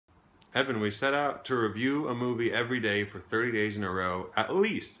Evan, we set out to review a movie every day for 30 days in a row, at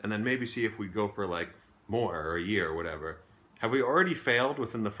least, and then maybe see if we go for like more or a year or whatever. Have we already failed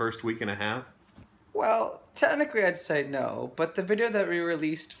within the first week and a half? Well, technically I'd say no, but the video that we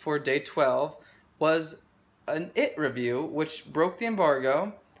released for day 12 was an It review, which broke the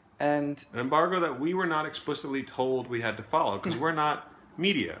embargo, and An embargo that we were not explicitly told we had to follow because we're not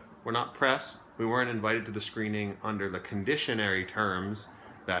media. We're not press. We weren't invited to the screening under the conditionary terms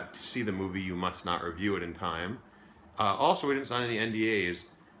that to see the movie you must not review it in time. Also, we didn't sign any NDAs.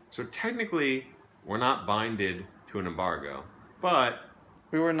 So technically, we're not binded to an embargo. But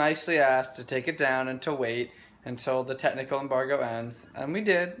we were nicely asked to take it down and to wait until the technical embargo ends, and we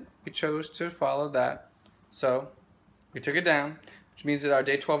did. We chose to follow that. So, we took it down, which means that our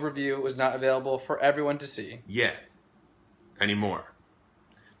day 12 review was not available for everyone to see. yet, anymore.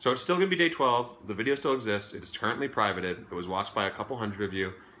 So it's still going to be day 12. The video still exists. It is currently privated. It was watched by a couple hundred of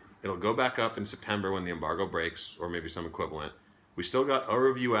you. It'll go back up in September when the embargo breaks, or maybe some equivalent. We still got a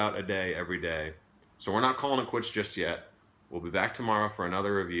review out a day every day. So we're not calling it quits just yet. We'll be back tomorrow for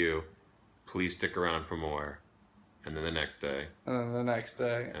another review. Please stick around for more. And then the next day. And then the next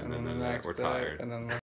day. And then the we're next day. tired. And then